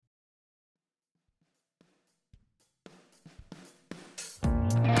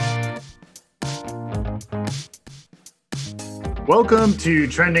Welcome to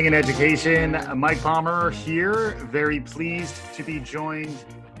Trending in Education. Mike Palmer here. Very pleased to be joined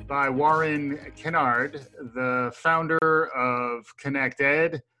by Warren Kennard, the founder of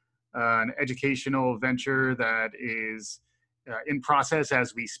ConnectEd, an educational venture that is in process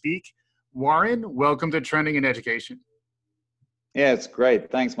as we speak. Warren, welcome to Trending in Education. Yeah, it's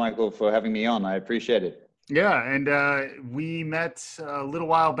great. Thanks, Michael, for having me on. I appreciate it. Yeah, and we met a little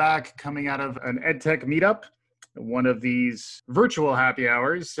while back coming out of an EdTech meetup, one of these virtual happy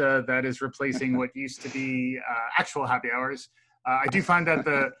hours that is replacing what used to be actual happy hours. I do find that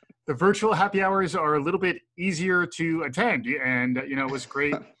the virtual happy hours are a little bit easier to attend, and it was a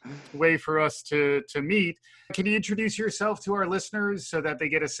great way for us to meet. Can you introduce yourself to our listeners so that they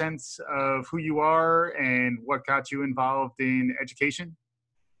get a sense of who you are and what got you involved in education?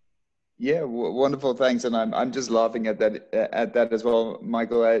 Yeah, wonderful. Thanks. And I'm just laughing at that as well,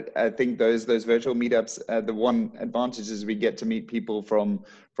 Michael. I think those virtual meetups, the one advantage is we get to meet people from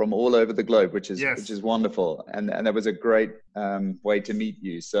all over the globe, which is wonderful. And that was a great way to meet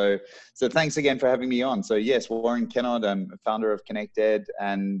you. So thanks again for having me on. So yes, Warren Kennard, I'm founder of ConnectEd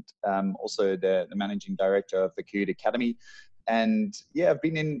and also the managing director of the Kahoot! Academy. And yeah, I've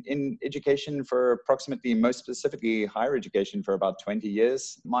been in education for approximately, most specifically higher education, for about 20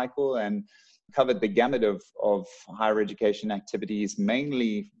 years, Michael, and covered the gamut of higher education activities,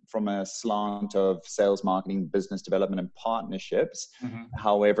 mainly from a slant of sales, marketing, business development, and partnerships. Mm-hmm.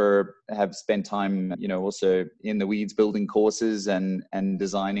 However, have spent time, also in the weeds building courses and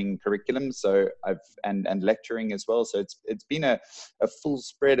designing curriculum. So and lecturing as well. So it's been a full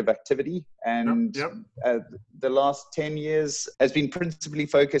spread of activity. And the last 10 years has been principally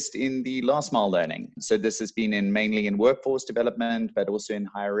focused in the last mile learning. So this has been mainly in workforce development, but also in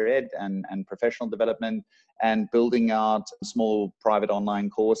higher ed and professional development, and building out small private online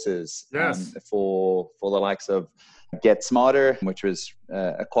courses for the likes of Get Smarter, which was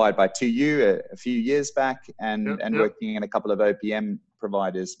acquired by 2U a few years back, and working in a couple of OPM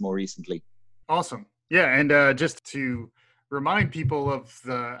providers more recently. Awesome. Yeah, and just to remind people of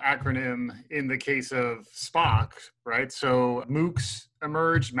the acronym in the case of SPOC, right? So MOOCs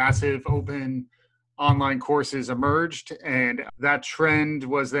emerged, massive open online courses emerged, and that trend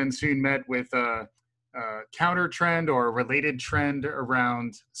was then soon met with a counter trend or a related trend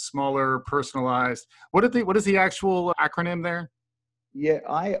around smaller, personalized. What is the actual acronym there? Yeah,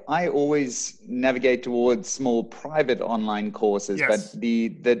 I always navigate towards small private online courses, but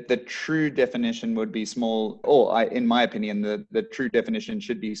the true definition would be small, or in my opinion, the true definition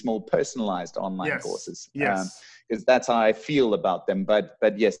should be small personalized online courses. Yes. Because that's how I feel about them. But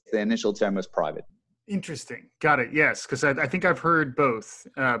yes, the initial term was private. Interesting. Got it. Yes, because I think I've heard both.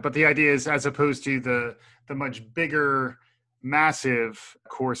 But the idea is, as opposed to the much bigger, massive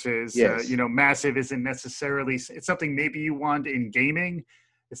courses, massive isn't necessarily, it's something maybe you want in gaming.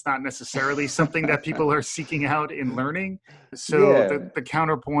 It's not necessarily something that people are seeking out in learning. So the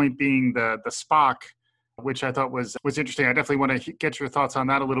counterpoint being the SPOC, which I thought was interesting. I definitely want to get your thoughts on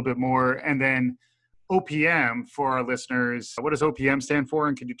that a little bit more. And then OPM for our listeners. What does OPM stand for?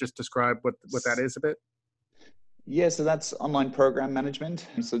 And could you just describe what that is a bit? Yeah, so that's online program management.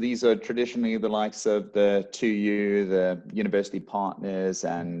 So these are traditionally the likes of the 2U, the university partners,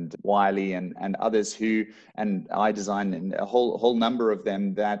 and Wiley and others and I design a whole number of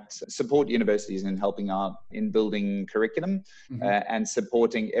them that support universities in helping out in building curriculum and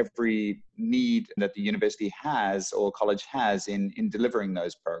supporting every need that the university has or college has in delivering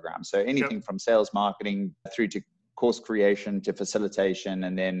those programs. So anything from sales, marketing through to course creation to facilitation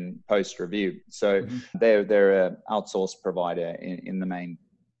and then post review. So they're an outsourced provider in the main.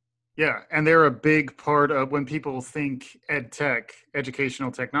 Yeah, and they're a big part of when people think ed tech,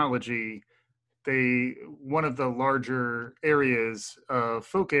 educational technology. One of the larger areas of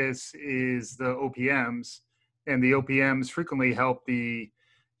focus is the OPMs, and the OPMs frequently help the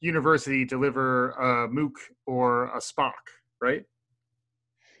university deliver a MOOC or a SPOC, right?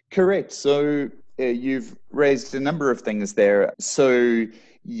 Correct. So you've raised a number of things there. So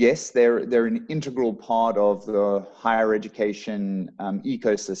yes, they're an integral part of the higher education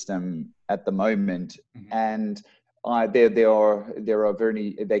ecosystem at the moment, and they're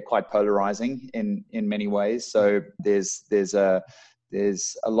quite polarizing in many ways. So there's a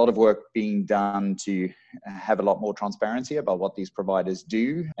lot of work being done to have a lot more transparency about what these providers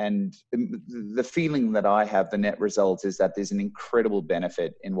do. And the feeling that I have, the net result is that there's an incredible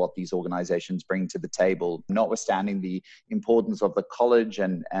benefit in what these organizations bring to the table, notwithstanding the importance of the college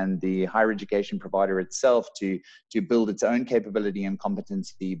and the higher education provider itself to build its own capability and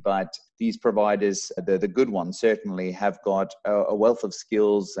competency. But these providers, the good ones certainly, have got a wealth of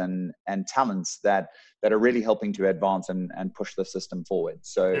skills and talents that are really helping to advance and push the system forward.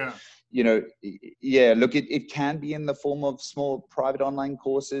 So, look, it can be in the form of small private online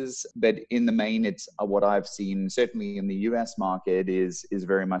courses, but in the main, it's what I've seen, certainly in the US market, is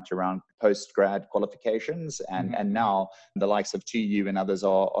very much around post-grad qualifications. And now the likes of 2U and others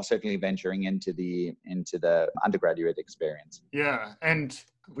are certainly venturing into the undergraduate experience. Yeah. And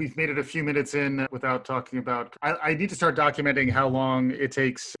we've made it a few minutes in without talking about, I need to start documenting how long it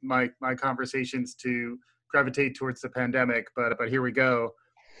takes my conversations to gravitate towards the pandemic, but here we go.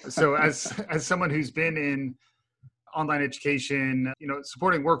 So as someone who's been in online education,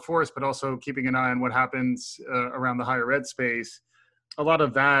 supporting workforce, but also keeping an eye on what happens around the higher ed space, a lot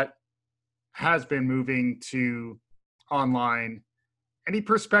of that has been moving to online. Any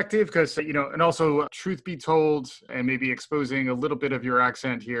perspective? Because, and also, truth be told, and maybe exposing a little bit of your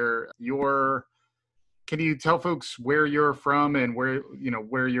accent here, can you tell folks where you're from and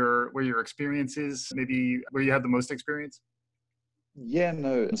where your experience is, maybe where you had the most experience? Yeah,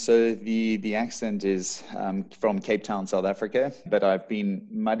 no. So the accent is from Cape Town, South Africa, but I've been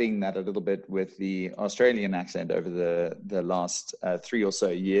mudding that a little bit with the Australian accent over the last 3 or so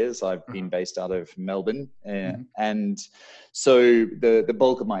years. I've been based out of Melbourne, and so the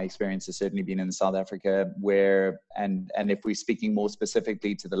bulk of my experience has certainly been in South Africa, where and if we're speaking more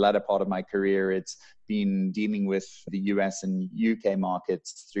specifically to the latter part of my career, it's been dealing with the US and UK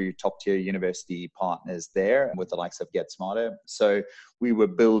markets through top tier university partners there with the likes of Get Smarter. So we were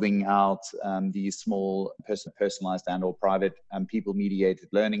building out these small personalized and or private people mediated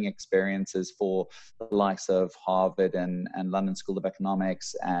learning experiences for the likes of Harvard and London School of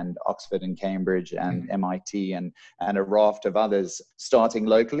Economics and Oxford and Cambridge and MIT and a raft of others, starting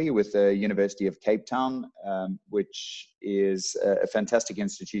locally with the University of Cape Town, which is a fantastic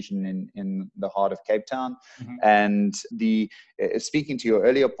institution in the heart of Cape Town. And speaking to your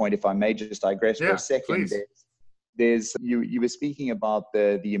earlier point, if I may just digress for a second, you were speaking about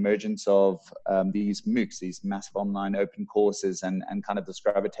the emergence of these MOOCs, these massive online open courses, and kind of this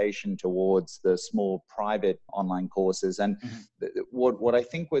gravitation towards the small private online courses. And what I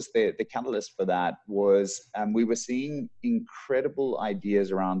think was the catalyst for that was we were seeing incredible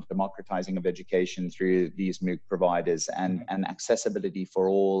ideas around democratizing of education through these MOOC providers and accessibility for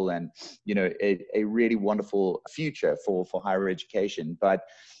all, and a really wonderful future for higher education. But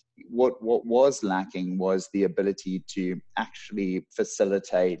what was lacking was the ability to actually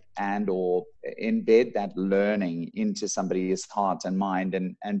facilitate and or embed that learning into somebody's heart and mind,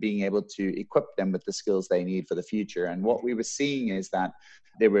 and being able to equip them with the skills they need for the future. And what we were seeing is that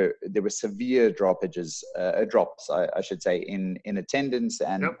there were severe drops, I should say, in attendance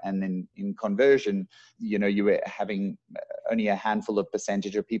and in conversion. You were having only a handful of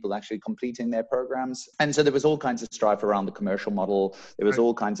percentage of people actually completing their programs. And so there was all kinds of strife around the commercial model. There was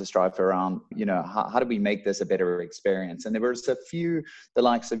all kinds of strife around, how do we make this a better experience? And there was a few, the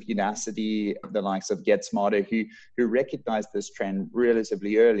likes of Udacity, the likes of Get Smarter, who recognized this trend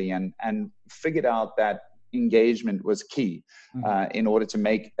relatively early and figured out that engagement was key in order to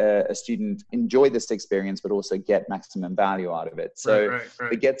make a student enjoy this experience, but also get maximum value out of it. So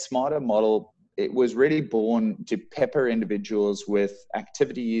the Get Smarter model, it was really born to pepper individuals with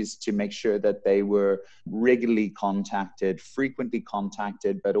activities to make sure that they were regularly contacted, frequently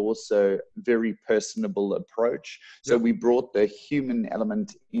contacted, but also very personable approach. So we brought the human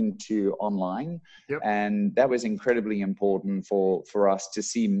element into online, and that was incredibly important for us to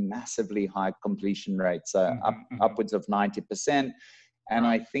see massively high completion rates, upwards of 90%. And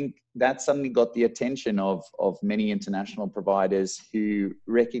I think that suddenly got the attention of many international providers who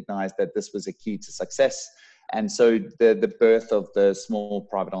recognized that this was a key to success. And so the birth of the small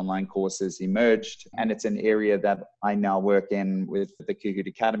private online courses emerged. And it's an area that I now work in with the Kahoot!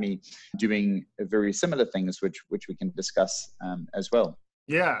 Academy, doing very similar things, which we can discuss as well.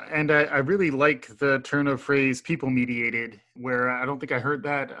 Yeah, and I really like the turn of phrase "people mediated," where I don't think I heard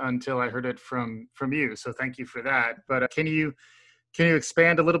that until I heard it from you. So thank you for that. But can you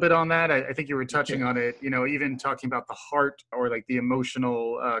expand a little bit on that? I think you were touching on it, even talking about the heart or like the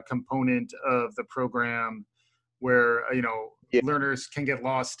emotional component of the program, where, learners can get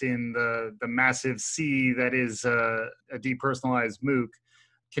lost in the massive sea that is a depersonalized MOOC.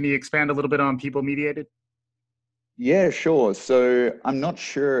 Can you expand a little bit on people mediated? Yeah, sure. So I'm not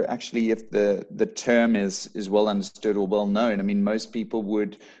sure actually if the term is well understood or well known. I mean, most people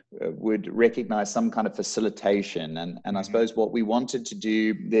would recognize some kind of facilitation, and I suppose what we wanted to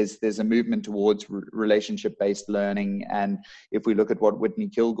do, there's a movement towards relationship-based learning, and if we look at what Whitney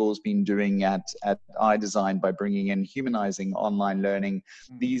Kilgore's been doing at iDesign by bringing in humanizing online learning,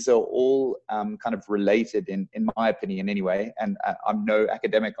 these are all kind of related in my opinion anyway. And I'm no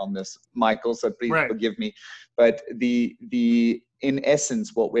academic on this, Michael, so please forgive me. But in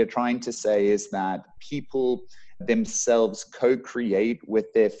essence, what we're trying to say is that people themselves co-create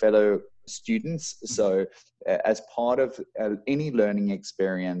with their fellow students. So as part of any learning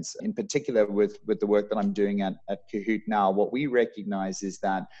experience, in particular with the work that I'm doing at Kahoot now, what we recognize is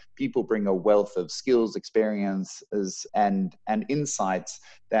that people bring a wealth of skills, experiences, and insights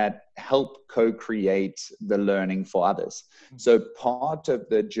that help co-create the learning for others. So part of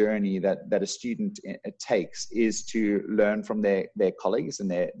the journey that a student takes is to learn from their colleagues and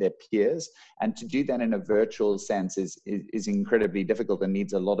their peers, and to do that in a virtual sense is incredibly difficult and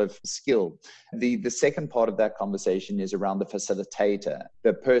needs a lot of skill. The second part of that conversation is around the facilitator,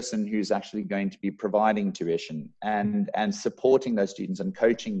 the person who's actually going to be providing tuition and supporting those students and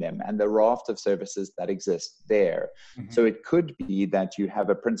coaching them, and the raft of services that exist there. So it could be that you have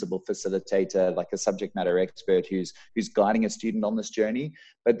a principal facilitator, like a subject matter expert who's guiding a student on this journey,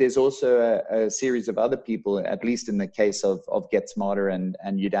 but there's also a series of other people, at least in the case of Get Smarter and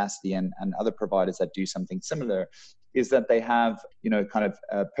Udacity and other providers that do something similar, is that they have, kind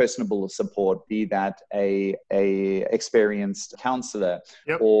of personable support, be that a experienced counselor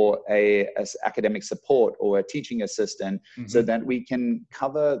or a academic support or a teaching assistant, so that we can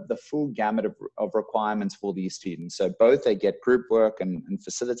cover the full gamut of requirements for these students. So both they get group work and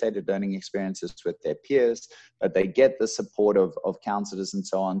facilitated learning experiences with their peers, but they get the support of counselors and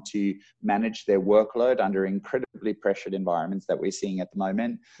so on to manage their workload under incredibly pressured environments that we're seeing at the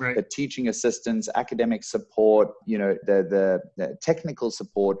moment. The teaching assistants, academic support, the technical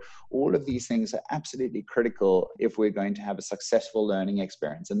support, all of these things are absolutely critical if we're going to have a successful learning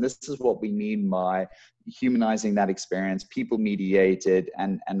experience. And this is what we mean by humanizing that experience, people mediated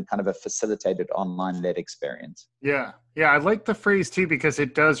and kind of a facilitated online led experience. Yeah. I like the phrase too, because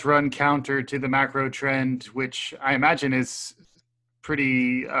it does run counter to the macro trend, which I imagine is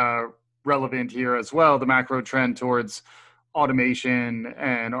pretty relevant here as well. The macro trend towards automation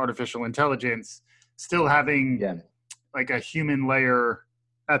and artificial intelligence, still having like a human layer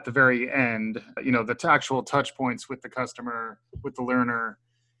at the very end, the actual touch points with the customer, with the learner,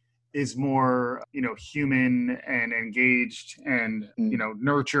 is more, human and engaged and,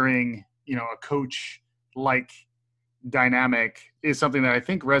 nurturing, a coach like dynamic is something that I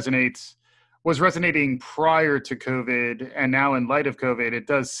think was resonating prior to COVID. And now in light of COVID, it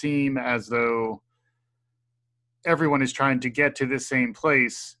does seem as though everyone is trying to get to the same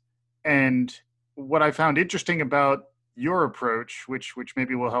place. And what I found interesting about your approach, which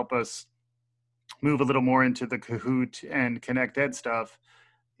maybe will help us move a little more into the Kahoot and Connect Ed stuff,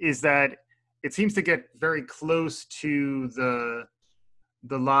 is that it seems to get very close to the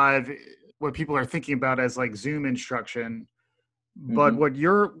live, what people are thinking about as like Zoom instruction. But what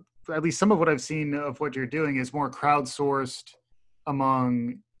at least some of what I've seen of what you're doing is more crowdsourced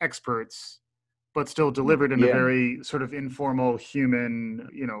among experts, but still delivered in a very sort of informal, human,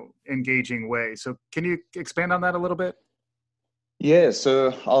 engaging way. So can you expand on that a little bit? Yeah,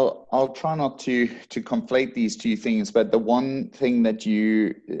 so I'll try not to conflate these two things, but the one thing that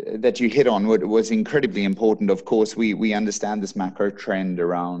you hit on was incredibly important. Of course, we understand this macro trend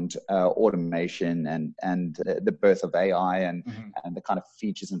around automation and the birth of AI and the kind of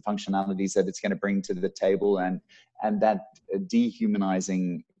features and functionalities that it's going to bring to the table, and that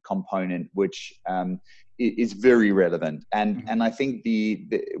dehumanizing component, which is very relevant. And I think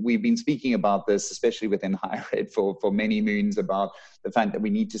we've been speaking about this, especially within higher ed for many moons, about the fact that we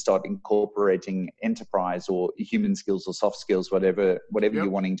need to start incorporating enterprise or human skills or soft skills, whatever you're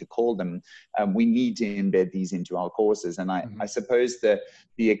wanting to call them. We need to embed these into our courses. And I suppose that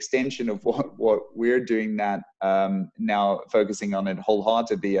the extension of what we're doing that now, focusing on it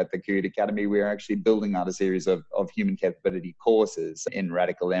wholeheartedly at the Kahoot Academy, we're actually building out a series of human capability courses in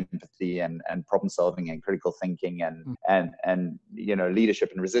radical empathy and problem solving and critical thinking and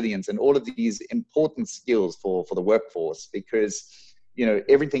leadership and resilience and all of these important skills for the workforce, because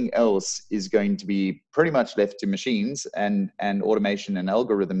everything else is going to be pretty much left to machines and automation and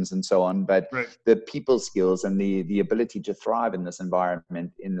algorithms and so on. But right. the people skills and the ability to thrive in this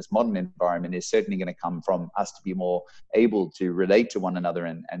environment, in this modern environment, is certainly going to come from us to be more able to relate to one another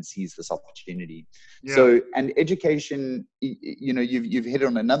and seize this opportunity. Yeah. So, and education, you've hit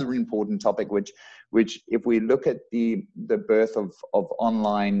on another important topic, which if we look at the birth of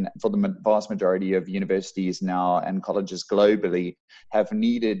online for the vast majority of universities now and colleges globally, have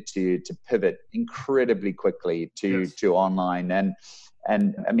needed to pivot incredibly quickly to online.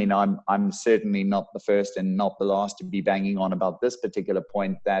 And I mean, I'm certainly not the first and not the last to be banging on about this particular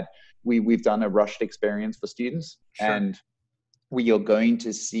point, that we've done a rushed experience for students. Sure. And we are going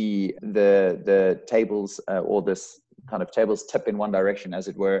to see the tables or this kind of tables tip in one direction, as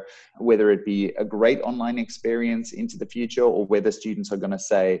it were, whether it be a great online experience into the future, or whether students are going to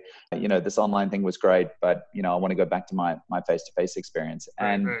say, this online thing was great, but I want to go back to my face-to-face experience.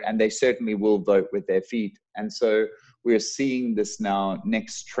 And they certainly will vote with their feet. And so we're seeing this now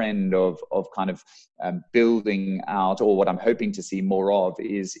next trend of kind of building out, or what I'm hoping to see more of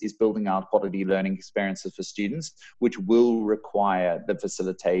is building out quality learning experiences for students, which will require the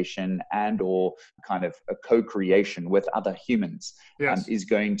facilitation and or kind of a co-creation with other humans. Yes. Is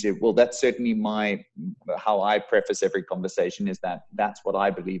going to, well, that's certainly how I preface every conversation, is that's what I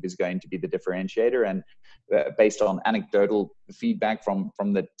believe is going to be the differentiator. And based on anecdotal feedback from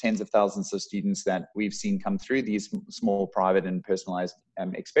the tens of thousands of students that we've seen come through these small, private and personalized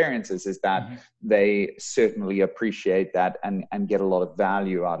experiences, is that they certainly appreciate that and get a lot of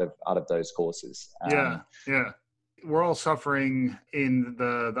value out of those courses. Yeah. We're all suffering in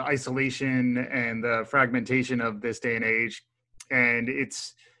the isolation and the fragmentation of this day and age. And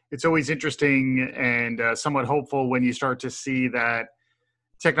it's always interesting and somewhat hopeful when you start to see that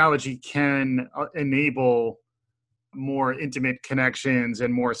technology can enable more intimate connections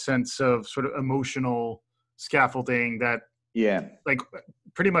and more sense of sort of emotional scaffolding that like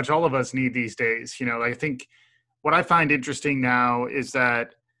pretty much all of us need these days. I think what I find interesting now is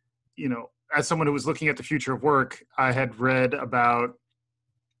that, as someone who was looking at the future of work, I had read about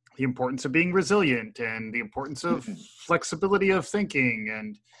the importance of being resilient and the importance of flexibility of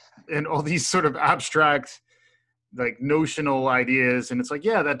thinking and all these sort of abstract, like notional ideas. And it's like,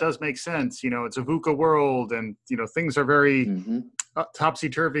 yeah, that does make sense. It's a VUCA world and, things are very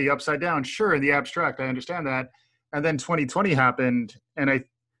topsy-turvy, upside down. Sure, in the abstract, I understand that. And then 2020 happened. And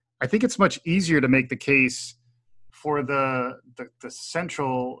I think it's much easier to make the case for the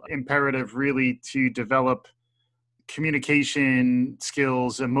central imperative really to develop communication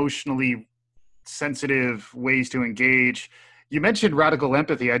skills, emotionally sensitive ways to engage. You mentioned radical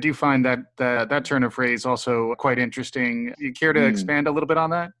empathy. I do find that turn of phrase also quite interesting. You care to expand a little bit on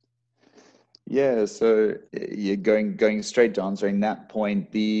that? Yeah, so you're going straight to answering that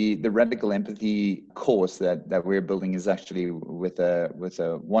point. The radical empathy course that we're building is actually with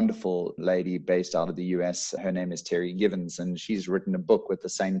a wonderful lady based out of the US. Her name is Terry Givens, and she's written a book with the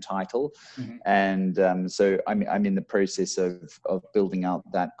same title. And so I'm in the process of building out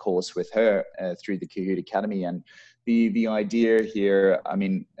that course with her through the Kahoot Academy. And the idea here,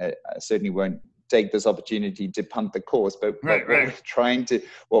 I certainly won't take this opportunity to punt the course, but what we're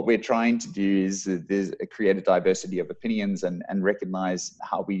trying to do is create a diversity of opinions and recognize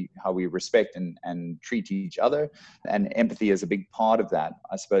how we respect and treat each other, and empathy is a big part of that.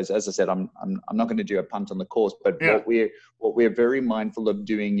 I suppose, as I said, I'm not going to do a punt on the course, but what we're very mindful of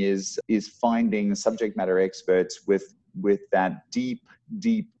doing is finding subject matter experts with that deep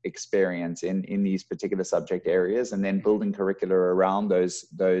experience in these particular subject areas, and then building curricula around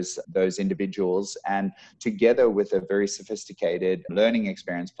those individuals. And together with a very sophisticated learning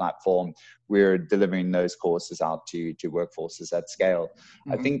experience platform, we're delivering those courses out to workforces at scale.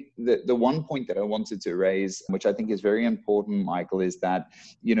 I think the one point that I wanted to raise, which I think is very important, Michael, is that,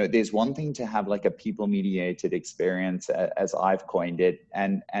 there's one thing to have like a people mediated experience, as I've coined it,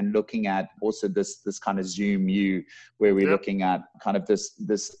 and looking at also this kind of Zoom U, where we're looking at kind of this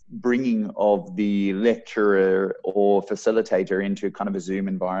bringing of the lecturer or facilitator into kind of a Zoom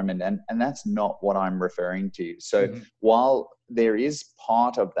environment. And that's not what I'm referring to. So while there is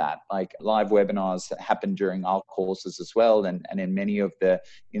part of that, like live webinars happen during our courses as well. And in many of the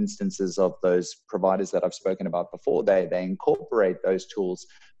instances of those providers that I've spoken about before, they incorporate those tools.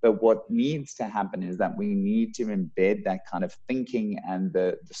 But what needs to happen is that we need to embed that kind of thinking, and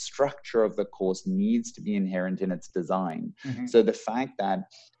the structure of the course needs to be inherent in its design. So the fact that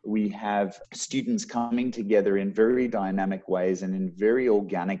we have students coming together in very dynamic ways and in very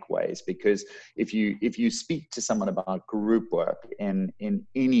organic ways, because if you speak to someone about group work, work in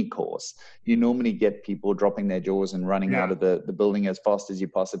any course, you normally get people dropping their jaws and running out of the building as fast as you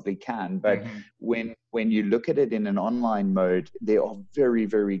possibly can. But when you look at it in an online mode, there are very,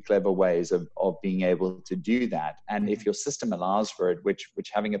 very clever ways of being able to do that. And if your system allows for it, which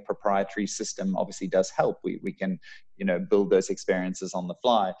having a proprietary system obviously does help, we can, build those experiences on the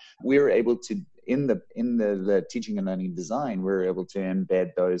fly. We're able to, in the teaching and learning design, we're able to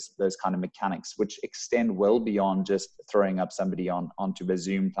embed those kind of mechanics, which extend well beyond just throwing up somebody onto a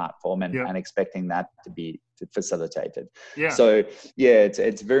Zoom platform and expecting that to be facilitated. So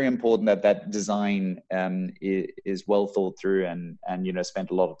it's very important that design is well thought through and spent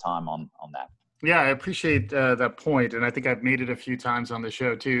a lot of time on that. Yeah, I appreciate that point. And I think I've made it a few times on the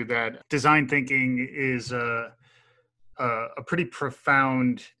show too, that design thinking is a pretty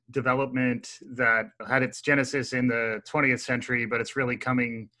profound development that had its genesis in the 20th century, but it's really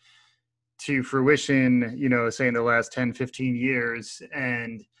coming to fruition, say in the last 10, 15 years.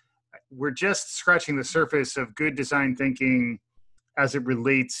 And we're just scratching the surface of good design thinking as it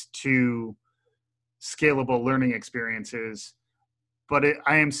relates to scalable learning experiences. But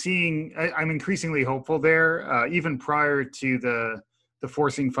I'm increasingly hopeful there, even prior to the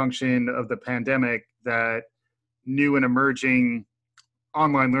forcing function of the pandemic, that new and emerging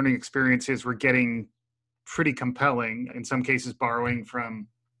online learning experiences were getting pretty compelling, in some cases borrowing from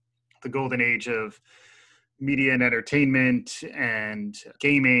the golden age of media and entertainment and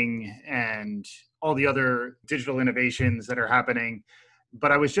gaming and all the other digital innovations that are happening.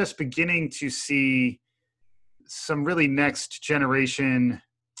 But I was just beginning to see some really next generation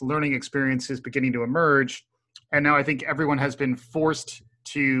learning experiences beginning to emerge. And now I think everyone has been forced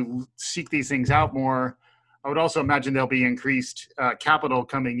to seek these things out more. I would also imagine there'll be increased capital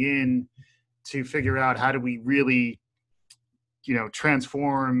coming in to figure out how do we really,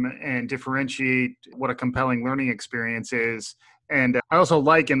 transform and differentiate what a compelling learning experience is. And I also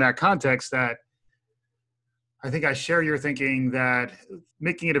like in that context that I think I share your thinking that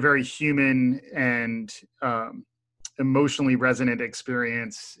making it a very human and emotionally resonant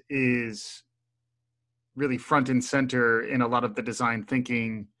experience is really front and center in a lot of the design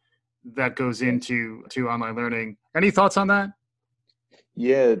thinking that goes into online learning. Any thoughts on that?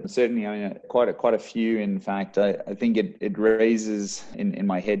 Yeah, certainly. I mean, quite a few. In fact, I think it raises in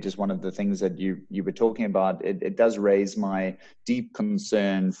my head just one of the things that you were talking about. It does raise my deep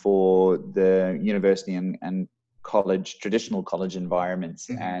concern for the university and college, traditional college environments.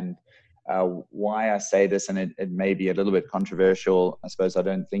 And why I say this, and it may be a little bit controversial. I suppose I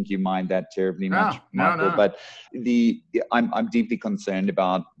don't think you mind that terribly much, Michael. No. But I'm deeply concerned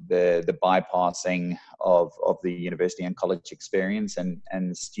about the bypassing of the university and college experience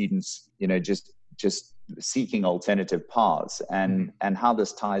and students, just seeking alternative paths. And how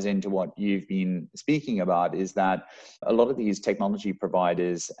this ties into what you've been speaking about is that a lot of these technology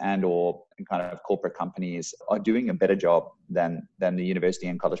providers and or kind of corporate companies are doing a better job than the university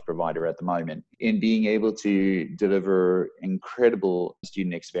and college provider at the moment in being able to deliver incredible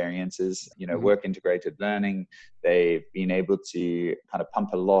student experiences, work integrated learning. They've been able to kind of pump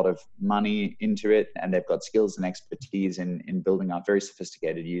a lot of money into it, and they've got skills and expertise in building out very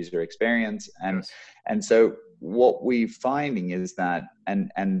sophisticated user experience. And so what we're finding is that,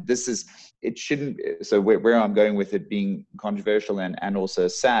 and this is, it shouldn't, so where I'm going with it being controversial and also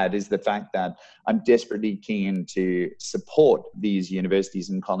sad is the fact that I'm desperately keen to support these universities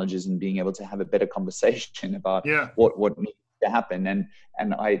and colleges and being able to have a better conversation about what needs to happen.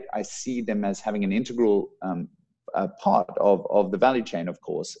 And I see them as having an integral part of the value chain, of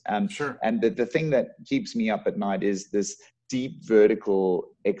course. And the thing that keeps me up at night is this deep vertical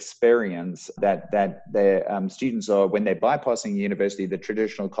experience that their students are, when they're bypassing the university, the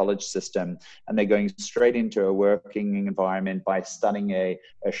traditional college system, and they're going straight into a working environment by studying a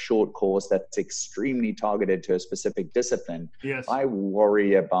short course that's extremely targeted to a specific discipline. I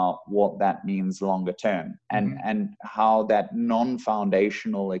worry about what that means longer term and how that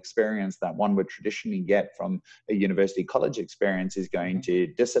non-foundational experience that one would traditionally get from a university college experience is going to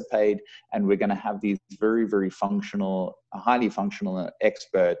dissipate, and we're going to have these very, very functional, highly functional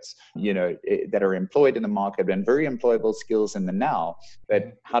experts, that are employed in the market and very employable skills in the now,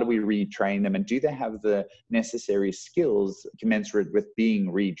 but how do we retrain them, and do they have the necessary skills commensurate with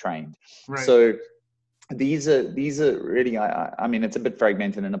being retrained? So these are really, I mean, it's a bit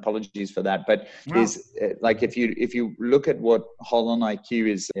fragmented, and apologies for that, but is like, if you look at what Holon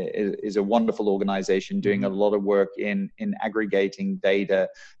IQ is a wonderful organization doing a lot of work in aggregating data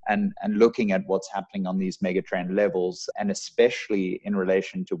and looking at what's happening on these megatrend levels, and especially in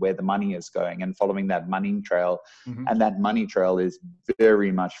relation to where the money is going and following that money trail. And that money trail is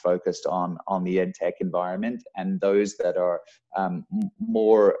very much focused on the ed tech environment, and those that are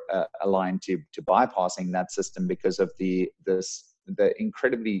more aligned to bypassing that system because of the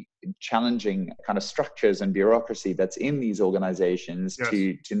incredibly challenging kind of structures and bureaucracy that's in these organizations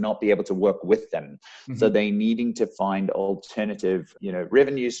to not be able to work with them. So they needing to find alternative,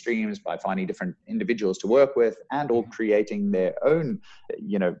 revenue streams by finding different individuals to work with, and or creating their own,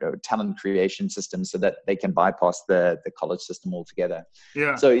 talent creation systems so that they can bypass the college system altogether.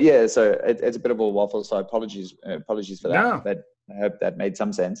 So it's a bit of a waffle. So apologies for that, but I hope that made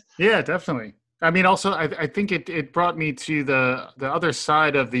some sense. Yeah, definitely. I mean, also, I think it brought me to the other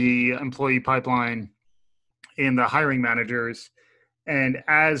side of the employee pipeline in the hiring managers. And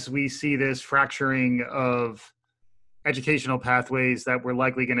as we see this fracturing of educational pathways that we're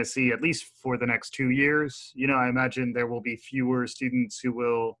likely going to see at least for the next 2 years, I imagine there will be fewer students who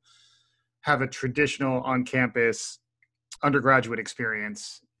will have a traditional on-campus undergraduate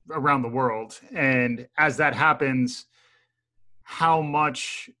experience around the world. And as that happens, how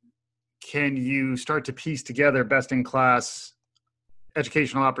much can you start to piece together best-in-class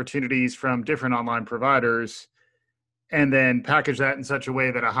educational opportunities from different online providers, and then package that in such a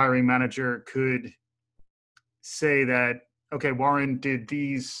way that a hiring manager could say that, okay, Warren did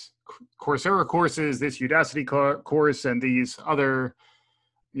these Coursera courses, this Udacity course, and these other,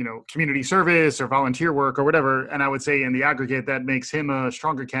 community service or volunteer work or whatever. And I would say in the aggregate, that makes him a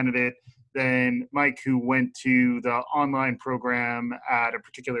stronger candidate than Mike, who went to the online program at a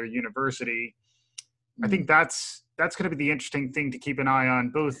particular university. I think that's going to be the interesting thing to keep an eye on,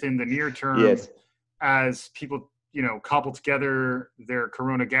 both in the near term as people, cobble together their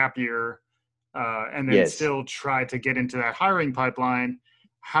Corona gap year and then still try to get into that hiring pipeline.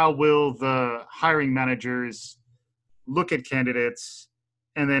 How will the hiring managers look at candidates?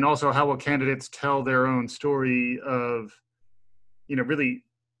 And then also, how will candidates tell their own story of, really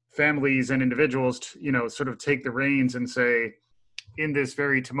families and individuals, sort of take the reins and say, in this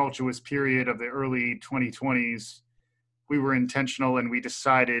very tumultuous period of the early 2020s, we were intentional and we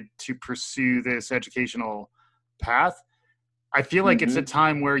decided to pursue this educational path. I feel like it's a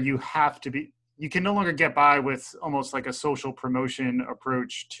time where you can no longer get by with almost like a social promotion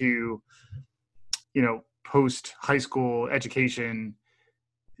approach to, post high school education.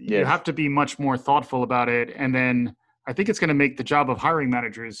 You have to be much more thoughtful about it. And then I think it's going to make the job of hiring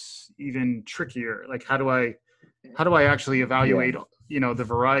managers even trickier. Like, how do I actually evaluate, the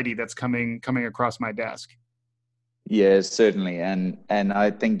variety that's coming across my desk? Yeah, certainly. And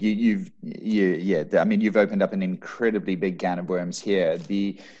I think you've opened up an incredibly big can of worms here.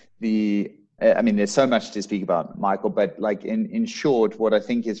 There's so much to speak about, Michael, but like in short, what I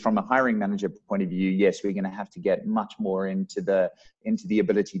think is, from a hiring manager point of view, yes, we're going to have to get much more into the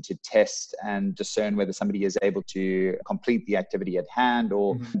ability to test and discern whether somebody is able to complete the activity at hand,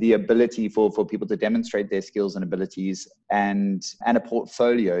 or the ability for people to demonstrate their skills and abilities, and a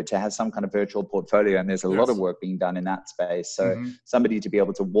portfolio, to have some kind of virtual portfolio. And there's a lot of work being done in that space. So somebody to be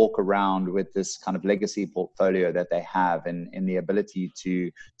able to walk around with this kind of legacy portfolio that they have, and the ability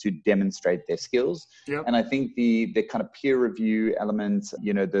to demonstrate their skills. And I think the kind of peer review elements,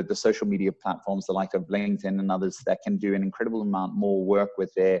 the social media platforms, the like of LinkedIn and others, that can do an incredible amount more work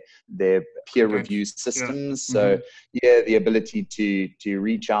with their peer review systems. So the ability to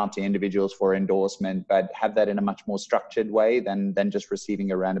reach out to individuals for endorsement, but have that in a much more structured way than just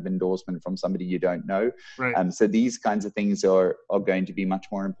receiving a random endorsement from somebody you don't know. So these kinds of things are going to be much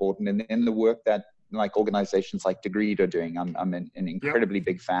more important in the work that, like, organizations like Degreed are doing. I'm an incredibly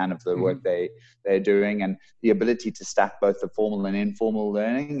big fan of the work they're doing, and the ability to stack both the formal and informal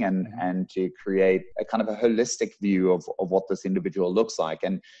learning, and to create a kind of a holistic view of what this individual looks like.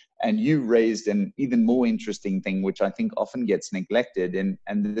 And you raised an even more interesting thing, which I think often gets neglected, and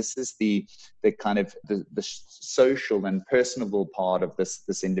this is the kind of the social and personable part of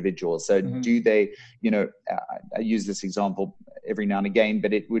this individual. So do they, I use this example every now and again,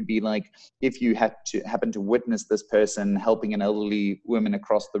 but it would be like, if you had to happen to witness this person helping an elderly woman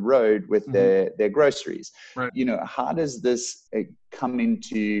across the road with their groceries, how does this come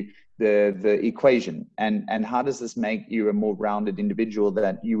into the equation, and how does this make you a more rounded individual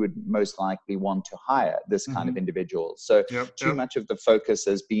that you would most likely want to hire this kind of individual. So too much of the focus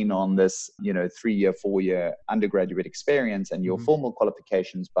has been on this 3-year 4-year undergraduate experience and your formal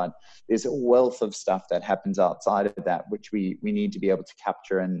qualifications, but there's a wealth of stuff that happens outside of that which we need to be able to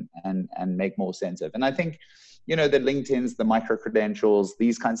capture and make more sense of. And I think the LinkedIn's, the micro credentials,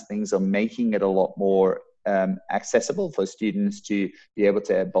 these kinds of things are making it a lot more accessible for students to be able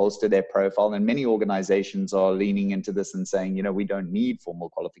to bolster their profile. And many organizations are leaning into this and saying, we don't need formal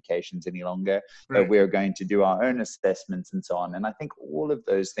qualifications any longer, but we're going to do our own assessments and so on. And I think all of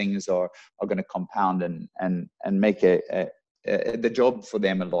those things are going to compound and make the job for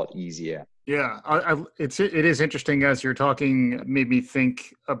them a lot easier. Yeah, it is interesting. As you're talking, made me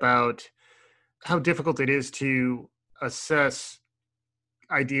think about how difficult it is to assess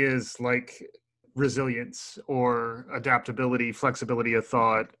ideas like resilience or adaptability, flexibility of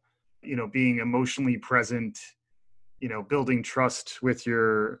thought, being emotionally present, building trust with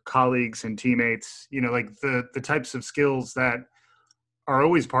your colleagues and teammates, like the types of skills that are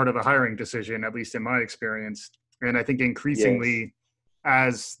always part of a hiring decision, at least in my experience. And I think increasingly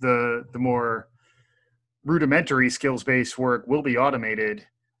as the more rudimentary skills-based work will be automated,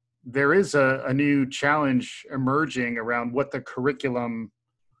 there is a new challenge emerging around what the curriculum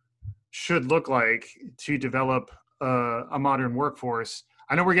should look like to develop a modern workforce.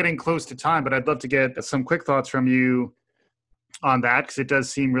 I know we're getting close to time, but I'd love to get some quick thoughts from you on that, because it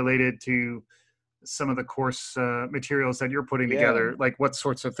does seem related to some of the course materials that you're putting together. Like, what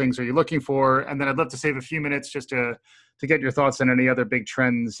sorts of things are you looking for? And then I'd love to save a few minutes just to get your thoughts on any other big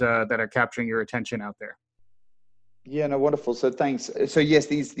trends that are capturing your attention out there. Yeah, no, wonderful. So thanks. So yes,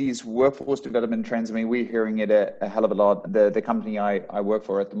 these workforce development trends, I mean, we're hearing it a hell of a lot. The company I work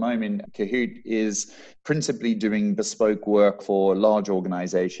for at the moment, Kahoot, is principally doing bespoke work for large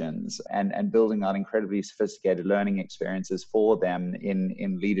organizations and building out incredibly sophisticated learning experiences for them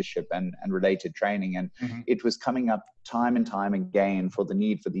in leadership and related training. And it was coming up time and time again for the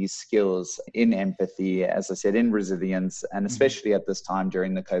need for these skills in empathy, as I said, in resilience, and especially at this time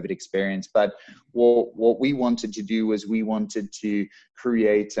during the COVID experience. But what we wanted to do was we wanted to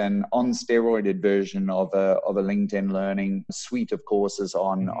create an on-steroided version of a LinkedIn Learning suite of courses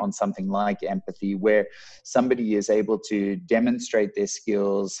on something like empathy, where somebody is able to demonstrate their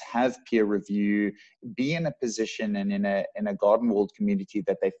skills, have peer review, be in a position and in a garden-walled community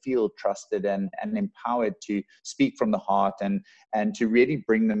that they feel trusted and empowered to speak from the heart and to really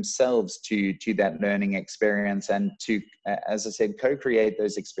bring themselves to that learning experience and to, as I said, co-create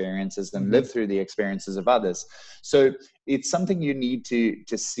those experiences and live through the experiences of others. So it's something you need to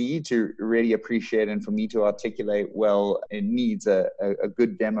see to really appreciate, and for me to articulate well, it needs a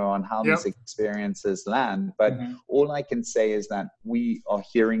good demo on how these experiences land. But all I can say is that we are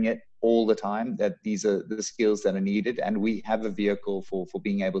hearing it all the time, that these are the skills that are needed, and we have a vehicle for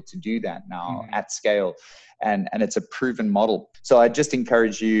being able to do that now at scale, and it's a proven model. So I just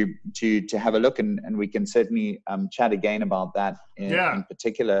encourage you to have a look, and we can certainly chat again about that in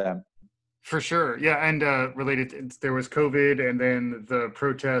particular. For sure. Yeah. And related, there was COVID and then the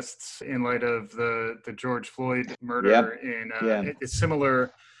protests in light of the George Floyd murder. It's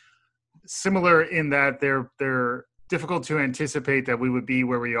similar in that they're difficult to anticipate that we would be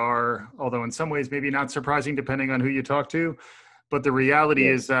where we are, although in some ways maybe not surprising depending on who you talk to. But the reality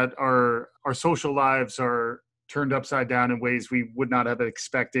is that our social lives are turned upside down in ways we would not have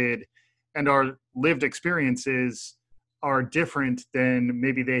expected. And our lived experiences are different than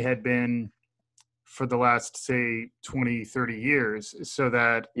maybe they had been for the last, say, 20, 30 years, so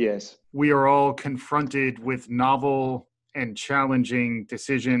that we are all confronted with novel and challenging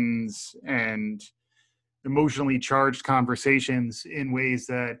decisions and emotionally charged conversations in ways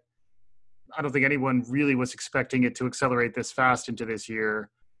that I don't think anyone really was expecting it to accelerate this fast into this year,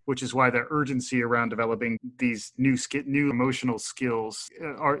 which is why the urgency around developing these new emotional skills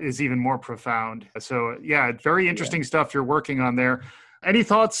is even more profound. So yeah, very interesting stuff you're working on there. Any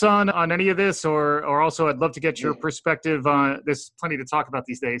thoughts on any of this, or also I'd love to get your perspective on. There's plenty to talk about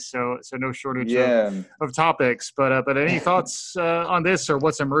these days, so no shortage of topics. But any thoughts on this, or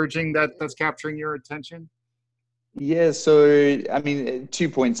what's emerging that's capturing your attention? Yeah, so I mean, 2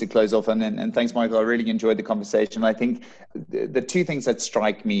 points to close off, and thanks, Michael. I really enjoyed the conversation. I think the two things that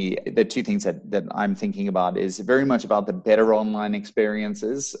strike me, the two things that I'm thinking about is very much about the better online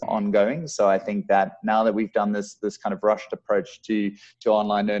experiences ongoing. So I think that now that we've done this kind of rushed approach to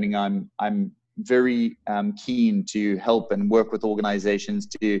online learning, I'm very keen to help and work with organizations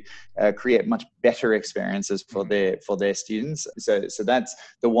to create much better experiences for their students. So that's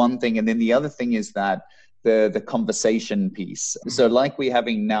the one thing. And then the other thing is that the conversation piece. So like we're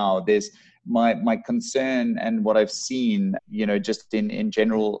having now, there's my concern, and what I've seen, just in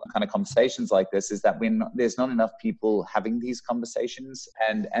general kind of conversations like this, is that there's not enough people having these conversations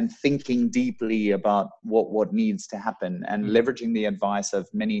and thinking deeply about what needs to happen, and leveraging the advice of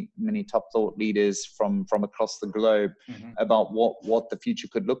many top thought leaders from across the globe about what the future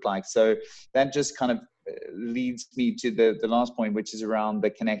could look like. So that just kind of leads me to the last point, which is around the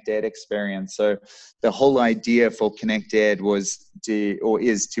Connect Ed experience. So the whole idea for Connect Ed is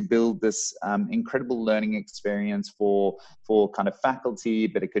to build this incredible learning experience for kind of faculty,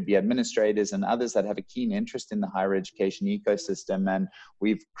 but it could be administrators and others that have a keen interest in the higher education ecosystem. And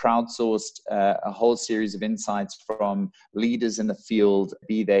we've crowdsourced a whole series of insights from leaders in the field,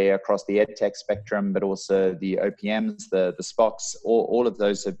 be they across the EdTech spectrum, but also the OPMs, the SPOCs, all of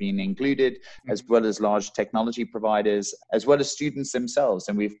those have been included, as well as large technology providers, as well as students themselves.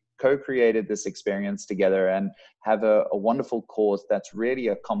 And we've co-created this experience together and have a wonderful course that's really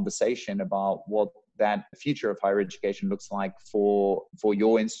a conversation about what that future of higher education looks like for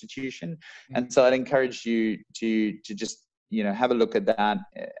your institution. And so I'd encourage you to just have a look at that,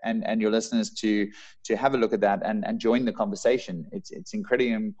 and your listeners to have a look at that and join the conversation. It's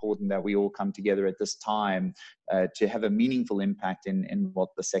incredibly important that we all come together at this time to have a meaningful impact in what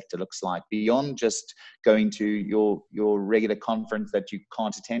the sector looks like, beyond just going to your regular conference that you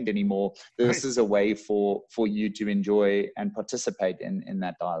can't attend anymore. This is a way for you to enjoy and participate in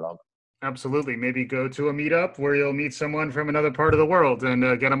that dialogue. Absolutely. Maybe go to a meetup where you'll meet someone from another part of the world and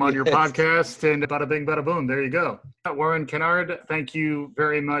get them on your podcast, and bada bing, bada boom. There you go. Warren Kennard, thank you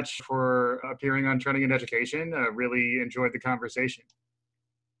very much for appearing on Trending in Education. Really enjoyed the conversation.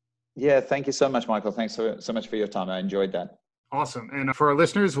 Yeah, thank you so much, Michael. Thanks so much for your time. I enjoyed that. Awesome. And for our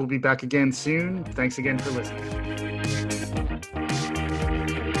listeners, we'll be back again soon. Thanks again for listening.